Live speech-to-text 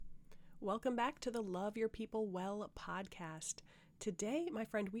Welcome back to the Love Your People Well podcast. Today, my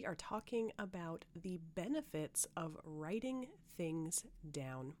friend, we are talking about the benefits of writing things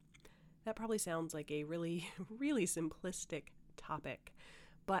down. That probably sounds like a really simplistic topic,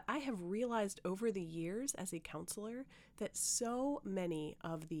 but I have realized over the years as a counselor that so many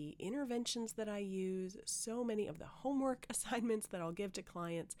of the interventions that I use, so many of the homework assignments that I'll give to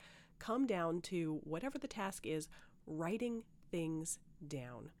clients come down to whatever the task is, writing things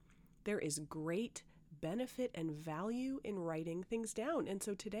down. There is great benefit and value in writing things down. And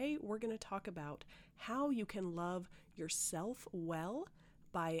so today we're going to talk about how you can love yourself well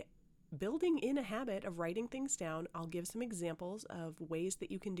by building in a habit of writing things down. I'll give some examples of ways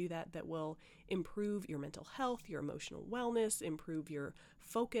that you can do that will improve your mental health, your emotional wellness, improve your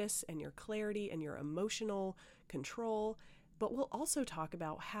focus and your clarity and your emotional control. But we'll also talk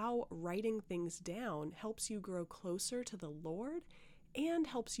about how writing things down helps you grow closer to the Lord and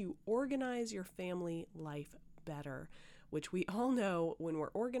helps you organize your family life better, which we all know when we're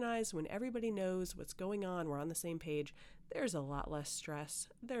organized, when everybody knows what's going on, we're on the same page, there's a lot less stress,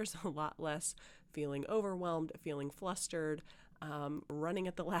 there's a lot less feeling overwhelmed, feeling flustered, running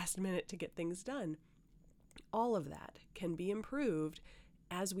at the last minute to get things done. All of that can be improved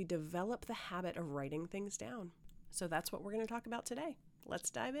as we develop the habit of writing things down. So that's what we're going to talk about today. Let's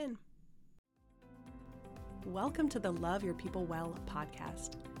dive in. Welcome to the Love Your People Well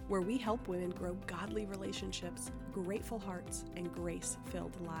podcast, where we help women grow godly relationships, grateful hearts, and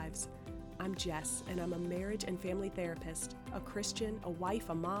grace-filled lives. I'm Jess, and I'm a marriage and family therapist, a Christian, a wife,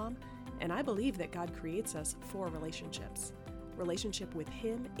 a mom, and I believe that God creates us for relationships with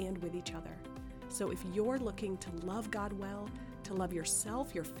Him and with each other. So if you're looking to love God well, to love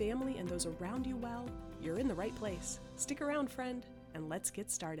yourself, your family, and those around you well, you're in the right place. Stick around, friend, and let's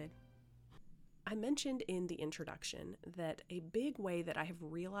get started. I mentioned in the introduction that a big way that I have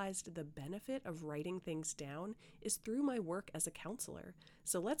realized the benefit of writing things down is through my work as a counselor.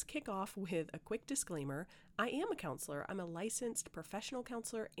 So let's kick off with a quick disclaimer. I am a counselor. I'm a licensed professional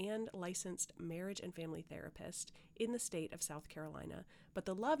counselor and licensed marriage and family therapist in the state of South Carolina. But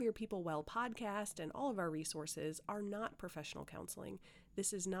the Love Your People Well podcast and all of our resources are not professional counseling.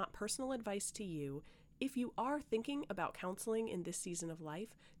 This is not personal advice to you. If you are thinking about counseling in this season of life,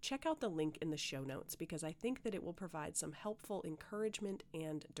 check out the link in the show notes because I think that it will provide some helpful encouragement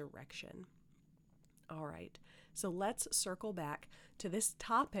and direction. All right, so let's circle back to this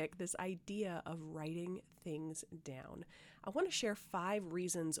topic, this idea of writing things down. I want to share 5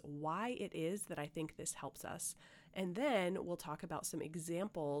 reasons why it is that I think this helps us. And then we'll talk about some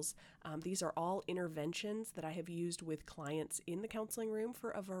examples. These are all interventions that I have used with clients in the counseling room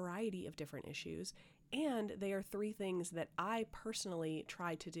for a variety of different issues. And they are 3 things that I personally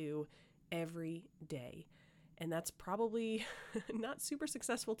try to do every day. And that's probably not super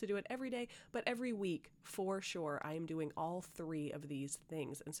successful to do it every day, but every week for sure, I am doing all 3 of these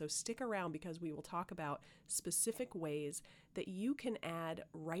things. And so stick around because we will talk about specific ways that you can add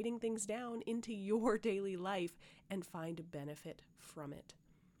writing things down into your daily life and find benefit from it.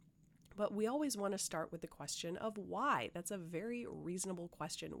 But we always want to start with the question of why. That's a very reasonable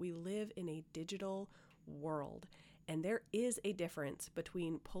question. We live in a digital world, and there is a difference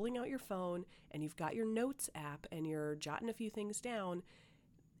between pulling out your phone and you've got your notes app and you're jotting a few things down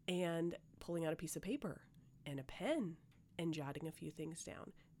and pulling out a piece of paper and a pen and jotting a few things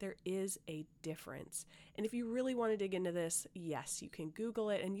down. There is a difference. And if you really want to dig into this, yes, you can Google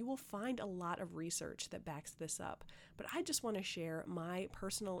it and you will find a lot of research that backs this up. But I just want to share my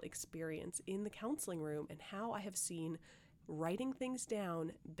personal experience in the counseling room and how I have seen writing things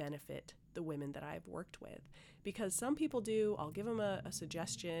down benefit the women that I've worked with. Because some people do, I'll give them a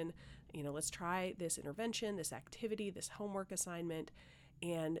suggestion, let's try this intervention, this activity, this homework assignment,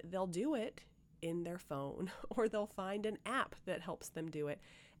 and they'll do it in their phone or they'll find an app that helps them do it.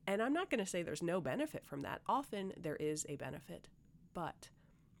 And I'm not going to say there's no benefit from that. Often there is a benefit, but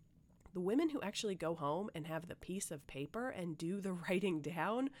the women who actually go home and have the piece of paper and do the writing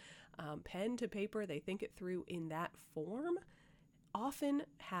down, pen to paper, they think it through in that form, often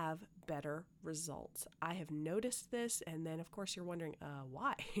have better results. I have noticed this, and then of course you're wondering,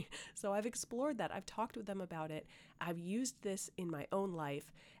 why? So I've explored that. I've talked with them about it. I've used this in my own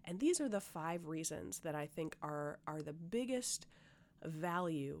life, and these are the 5 reasons that I think are the biggest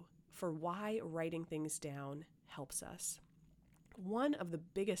value for why writing things down helps us. One of the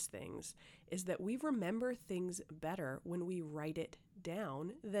biggest things is that we remember things better when we write it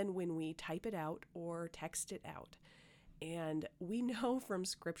down than when we type it out or text it out. And we know from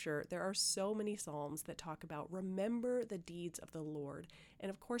scripture, there are so many Psalms that talk about remember the deeds of the Lord. And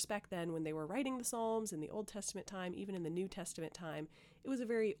of course, back then when they were writing the Psalms in the Old Testament time, even in the New Testament time, it was a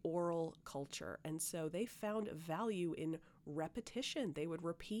very oral culture. And so they found value in repetition. They would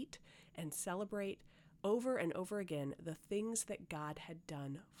repeat and celebrate over and over again the things that God had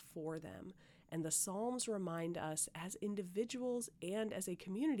done for them. And the Psalms remind us as individuals and as a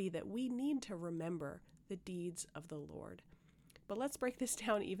community that we need to remember the deeds of the Lord. But let's break this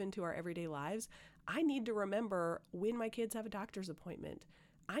down even to our everyday lives. I need to remember when my kids have a doctor's appointment.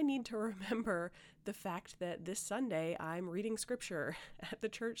 I need to remember the fact that this Sunday I'm reading scripture at the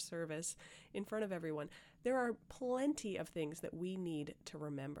church service in front of everyone. There are plenty of things that we need to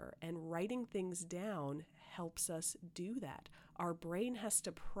remember, and writing things down helps us do that. Our brain has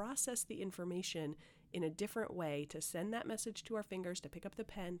to process the information in a different way to send that message to our fingers, to pick up the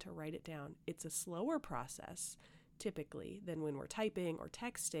pen, to write it down. It's a slower process typically than when we're typing or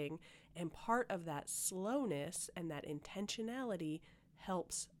texting, and part of that slowness and that intentionality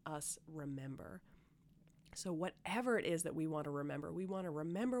helps us remember. So whatever it is that we want to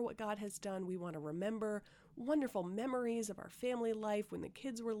remember what God has done. We want to remember wonderful memories of our family life when the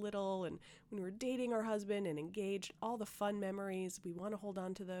kids were little and when we were dating our husband and engaged, all the fun memories. We want to hold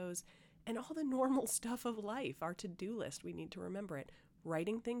on to those, and all the normal stuff of life, our to-do list, we need to remember it.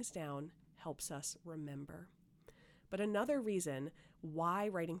 Writing things down helps us remember. But another reason why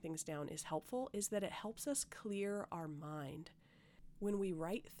writing things down is helpful is that it helps us clear our mind. When we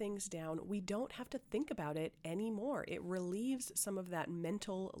write things down, we don't have to think about it anymore. It relieves some of that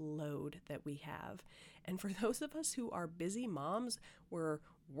mental load that we have. And for those of us who are busy moms, we're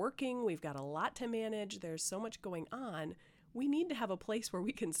working, we've got a lot to manage, there's so much going on, we need to have a place where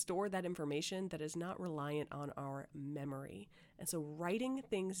we can store that information that is not reliant on our memory. And so writing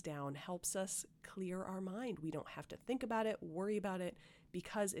things down helps us clear our mind. We don't have to think about it, worry about it,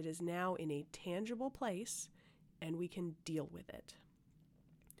 because it is now in a tangible place and we can deal with it.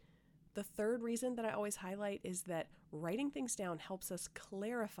 The third reason that I always highlight is that writing things down helps us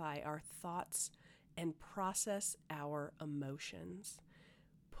clarify our thoughts and process our emotions.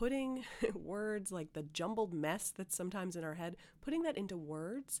 Putting words like the jumbled mess that's sometimes in our head, putting that into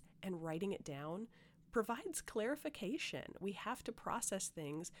words and writing it down provides clarification. We have to process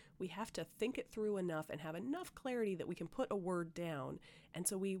things. We have to think it through enough and have enough clarity that we can put a word down. And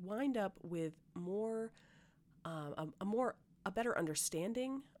so we wind up with a better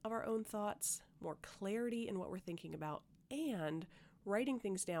understanding of our own thoughts, more clarity in what we're thinking about, and writing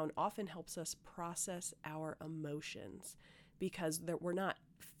things down often helps us process our emotions because we're not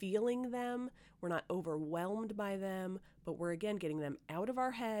feeling them, we're not overwhelmed by them, but we're again getting them out of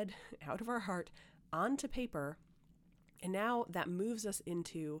our head, out of our heart, onto paper. And now that moves us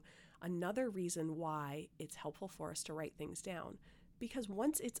into another reason why it's helpful for us to write things down. Because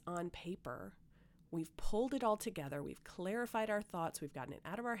once it's on paper, we've pulled it all together, we've clarified our thoughts, we've gotten it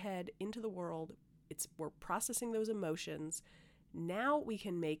out of our head, into the world, we're processing those emotions. Now we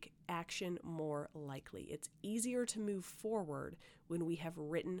can make action more likely. It's easier to move forward when we have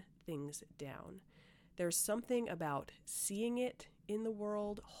written things down. There's something about seeing it in the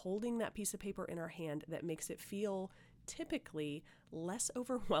world, holding that piece of paper in our hand that makes it feel typically less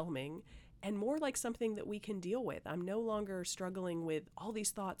overwhelming and more like something that we can deal with. I'm no longer struggling with all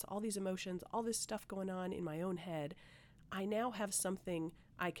these thoughts, all these emotions, all this stuff going on in my own head. I now have something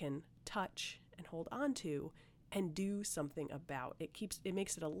I can touch and hold on to and do something about. It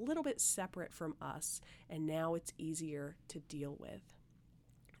makes it a little bit separate from us, and now it's easier to deal with.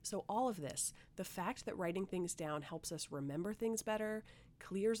 So all of this, the fact that writing things down helps us remember things better,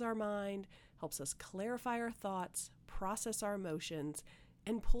 clears our mind, helps us clarify our thoughts, process our emotions,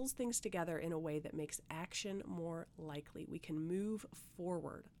 and pulls things together in a way that makes action more likely. We can move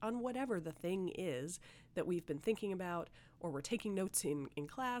forward on whatever the thing is that we've been thinking about, or we're taking notes in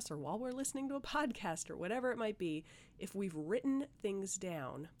class, or while we're listening to a podcast, or whatever it might be. If we've written things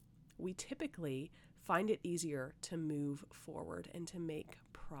down, we typically find it easier to move forward and to make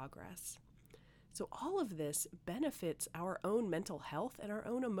progress. So all of this benefits our own mental health and our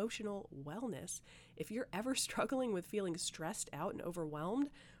own emotional wellness. If you're ever struggling with feeling stressed out and overwhelmed,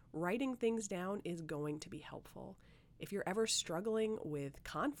 writing things down is going to be helpful. If you're ever struggling with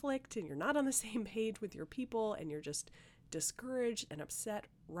conflict and you're not on the same page with your people and you're just discouraged and upset,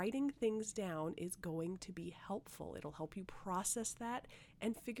 writing things down is going to be helpful. It'll help you process that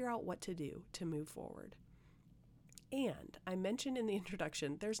and figure out what to do to move forward. And I mentioned in the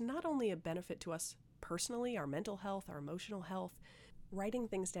introduction, there's not only a benefit to us personally, our mental health, our emotional health, writing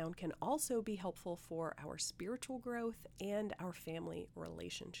things down can also be helpful for our spiritual growth and our family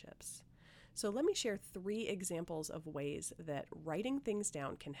relationships. So let me share 3 examples of ways that writing things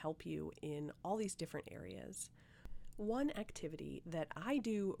down can help you in all these different areas. One activity that I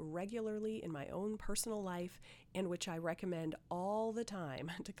do regularly in my own personal life and which I recommend all the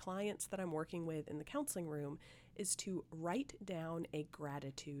time to clients that I'm working with in the counseling room is to write down a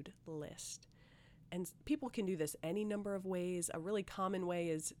gratitude list. And people can do this any number of ways. A really common way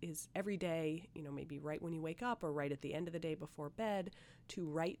is every day, maybe right when you wake up or right at the end of the day before bed, to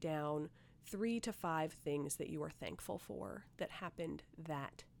write down 3 to 5 things that you are thankful for that happened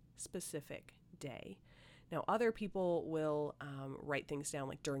that specific day. Now, other people will write things down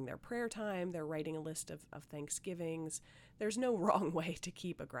like during their prayer time. They're writing a list of Thanksgivings. There's no wrong way to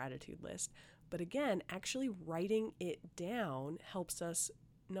keep a gratitude list. But again, actually writing it down helps us,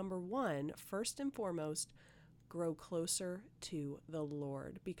 number one, first and foremost, grow closer to the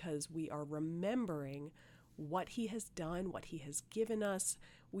Lord, because we are remembering what He has done, what He has given us.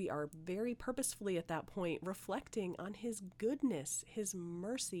 We are very purposefully at that point reflecting on His goodness, His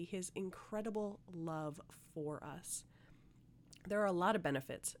mercy, His incredible love for us. There are a lot of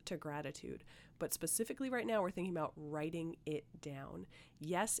benefits to gratitude, but specifically right now we're thinking about writing it down.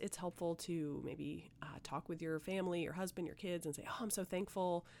 Yes, it's helpful to maybe talk with your family, your husband, your kids, and say, oh, I'm so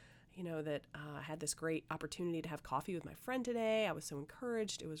thankful, that I had this great opportunity to have coffee with my friend today. I was so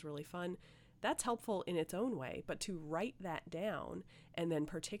encouraged. It was really fun. That's helpful in its own way, but to write that down and then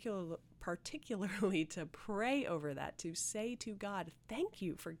particularly to pray over that, to say to God, thank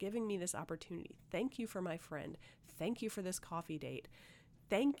you for giving me this opportunity. Thank you for my friend. Thank you for this coffee date.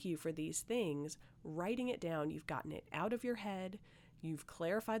 Thank you for these things. Writing it down, you've gotten it out of your head. You've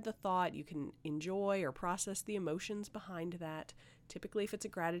clarified the thought. You can enjoy or process the emotions behind that. Typically, if it's a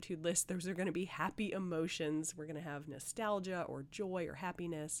gratitude list, those are going to be happy emotions. We're going to have nostalgia or joy or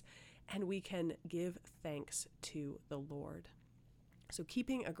happiness, and we can give thanks to the Lord. So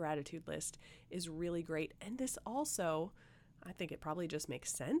keeping a gratitude list is really great. And this also, I think it probably just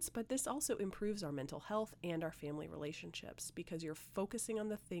makes sense, but this also improves our mental health and our family relationships, because you're focusing on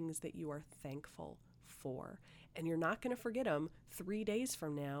the things that you are thankful for. And you're not going to forget them 3 days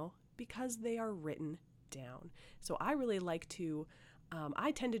from now because they are written down. So I really like to,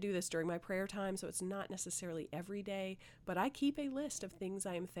 I tend to do this during my prayer time, so it's not necessarily every day, but I keep a list of things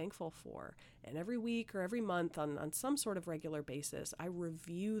I am thankful for. And every week or every month on some sort of regular basis, I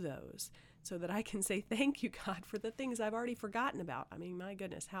review those so that I can say, thank you, God, for the things I've already forgotten about. I mean, my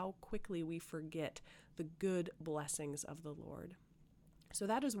goodness, how quickly we forget the good blessings of the Lord. So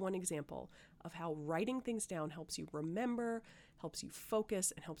that is one example of how writing things down helps you remember, helps you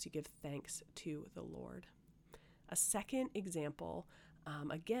focus, and helps you give thanks to the Lord. A second example,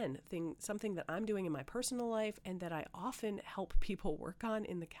 something that I'm doing in my personal life and that I often help people work on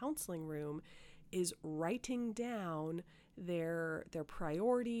in the counseling room, is writing down their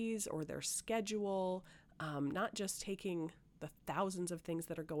priorities or their schedule, not just taking the thousands of things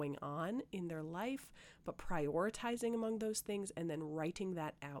that are going on in their life, but prioritizing among those things and then writing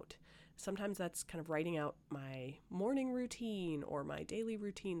that out. Sometimes that's kind of writing out my morning routine or my daily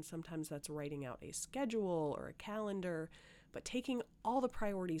routine. Sometimes that's writing out a schedule or a calendar, but taking all the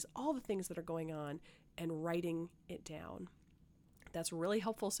priorities, all the things that are going on, and writing it down. That's really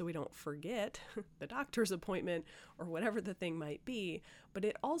helpful so we don't forget the doctor's appointment or whatever the thing might be, but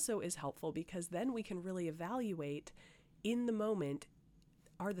it also is helpful because then we can really evaluate in the moment,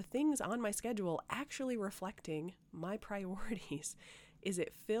 are the things on my schedule actually reflecting my priorities? Is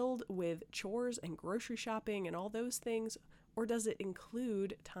it filled with chores and grocery shopping and all those things? Or does it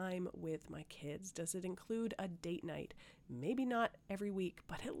include time with my kids? Does it include a date night? Maybe not every week,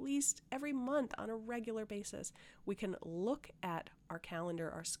 but at least every month on a regular basis. We can look at our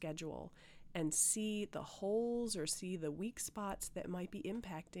calendar, our schedule, and see the holes or see the weak spots that might be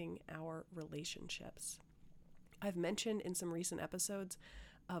impacting our relationships. I've mentioned in some recent episodes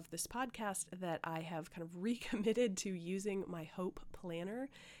of this podcast that I have kind of recommitted to using my Hope Planner,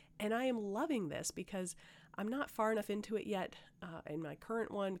 and I am loving this because I'm not far enough into it yet in my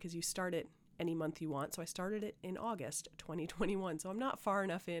current one, because you start it any month you want. So I started it in August 2021. So I'm not far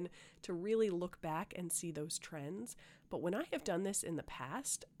enough in to really look back and see those trends. But when I have done this in the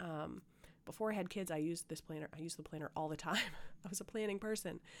past, before I had kids, I used the planner all the time. I was a planning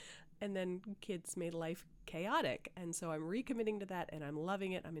person. And then kids made life chaotic. And so I'm recommitting to that, and I'm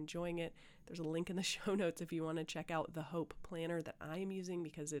loving it. I'm enjoying it. There's a link in the show notes if you want to check out the Hope Planner that I am using,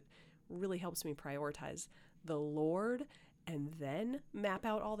 because it really helps me prioritize the Lord and then map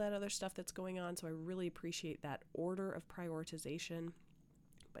out all that other stuff that's going on. So I really appreciate that order of prioritization.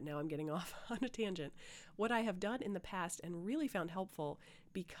 But now I'm getting off on a tangent. What I have done in the past and really found helpful,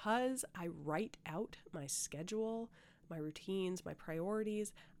 because I write out my schedule, my routines, my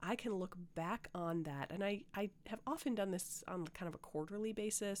priorities, I can look back on that. And I have often done this on kind of a quarterly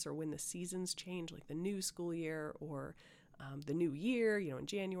basis, or when the seasons change, like the new school year or the new year, in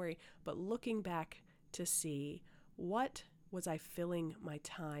January, but looking back to see, what was I filling my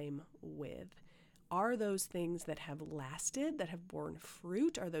time with? Are those things that have lasted, that have borne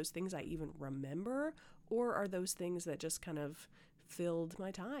fruit? Are those things I even remember? Or are those things that just kind of filled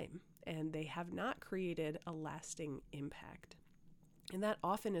my time and they have not created a lasting impact? And that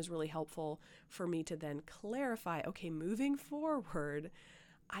often is really helpful for me to then clarify, okay, moving forward,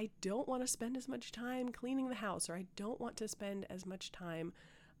 I don't want to spend as much time cleaning the house, or I don't want to spend as much time,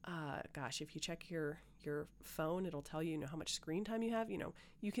 if you check your phone, it'll tell you, how much screen time you have.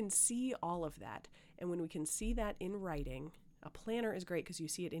 You can see all of that. And when we can see that in writing, a planner is great because you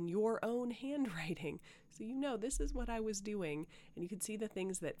see it in your own handwriting. So this is what I was doing, and you can see the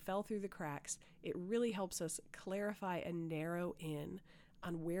things that fell through the cracks. It really helps us clarify and narrow in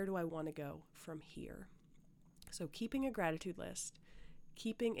on where do I want to go from here. So keeping a gratitude list,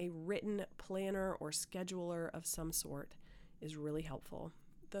 keeping a written planner or scheduler of some sort is really helpful.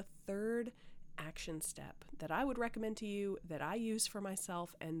 The third action step that I would recommend to you, that I use for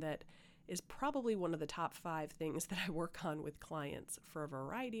myself, and that is probably one of the top 5 things that I work on with clients for a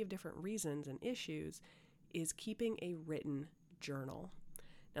variety of different reasons and issues, is keeping a written journal.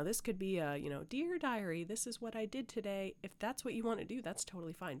 Now, this could be a, dear diary, this is what I did today. If that's what you want to do, that's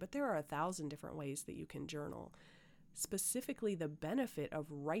totally fine. But there are 1,000 different ways that you can journal. Specifically, the benefit of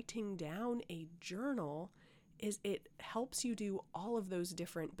writing down a journal is it helps you do all of those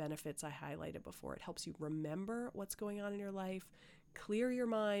different benefits I highlighted before. It helps you remember what's going on in your life, clear your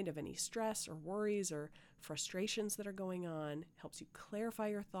mind of any stress or worries or frustrations that are going on, helps you clarify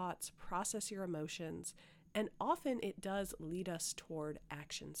your thoughts, process your emotions, and often it does lead us toward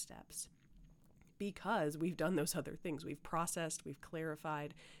action steps because we've done those other things. We've processed, we've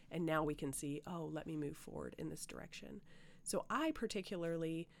clarified, and now we can see, let me move forward in this direction. So I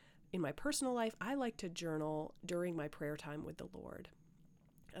particularly, in my personal life, I like to journal during my prayer time with the Lord.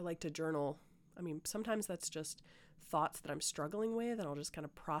 I like to journal. Sometimes that's just thoughts that I'm struggling with, and I'll just kind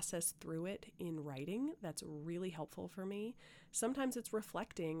of process through it in writing. That's really helpful for me. Sometimes it's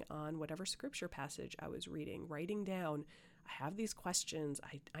reflecting on whatever scripture passage I was reading, writing down, I have these questions,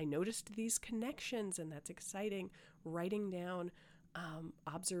 I noticed these connections, and that's exciting. Writing down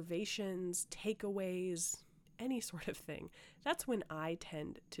observations, takeaways, any sort of thing. That's when I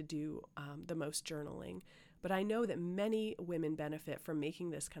tend to do the most journaling. But I know that many women benefit from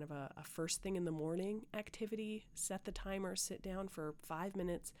making this kind of a first thing in the morning activity. Set the timer, sit down for 5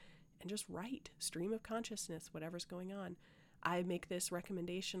 minutes, and just write. Stream of consciousness, whatever's going on. I make this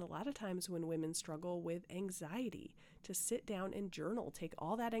recommendation a lot of times when women struggle with anxiety, to sit down and journal. Take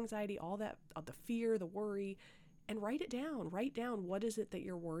all that anxiety, all that the fear, the worry, and write it down. Write down, what is it that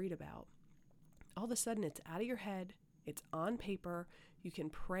you're worried about? All of a sudden it's out of your head, it's on paper, you can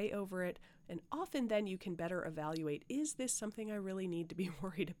pray over it, and often then you can better evaluate, is this something I really need to be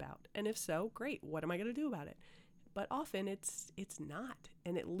worried about? And if so, great, what am I going to do about it? But often it's not,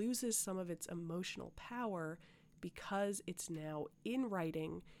 and it loses some of its emotional power because it's now in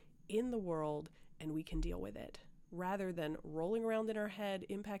writing, in the world, and we can deal with it, rather than rolling around in our head,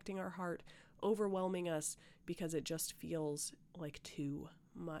 impacting our heart, overwhelming us because it just feels like too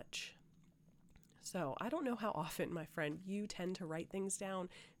much. So I don't know how often, my friend, you tend to write things down.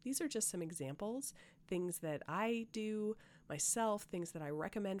 These are just some examples, things that I do myself, things that I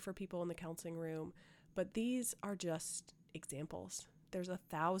recommend for people in the counseling room, but these are just examples. There's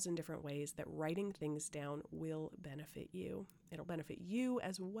 1,000 different ways that writing things down will benefit you. It'll benefit you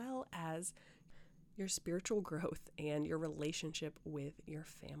as well as your spiritual growth and your relationship with your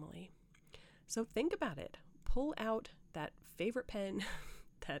family. So think about it. Pull out that favorite pen,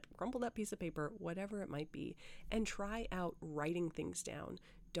 that crumpled up piece of paper, whatever it might be, and try out writing things down.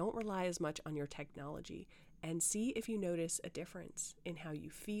 Don't rely as much on your technology, and see if you notice a difference in how you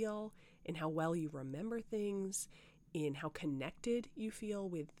feel, in how well you remember things, in how connected you feel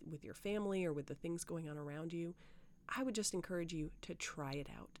with your family or with the things going on around you. I would just encourage you to try it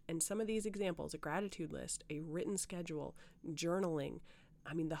out. And some of these examples, a gratitude list, a written schedule, journaling,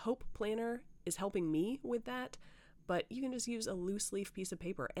 the Hope Planner is helping me with that. But you can just use a loose leaf piece of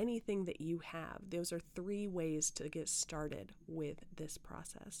paper, anything that you have. Those are 3 ways to get started with this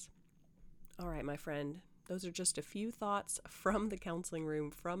process. All right, my friend, those are just a few thoughts from the counseling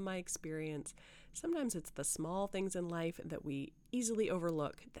room, from my experience. Sometimes it's the small things in life that we easily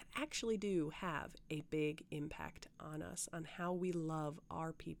overlook that actually do have a big impact on us, on how we love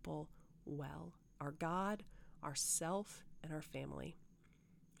our people well, our God, ourself, and our family.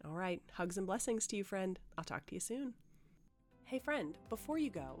 All right, hugs and blessings to you, friend. I'll talk to you soon. Hey friend, before you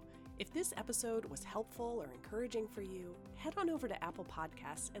go, if this episode was helpful or encouraging for you, head on over to Apple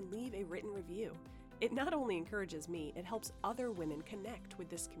Podcasts and leave a written review. It not only encourages me, it helps other women connect with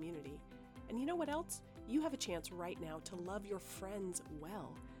this community. And you know what else? You have a chance right now to love your friends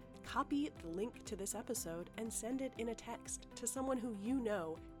well. Copy the link to this episode and send it in a text to someone who you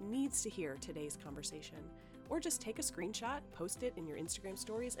know needs to hear today's conversation. Or just take a screenshot, post it in your Instagram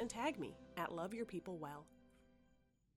stories, and tag me at Love Your People Well.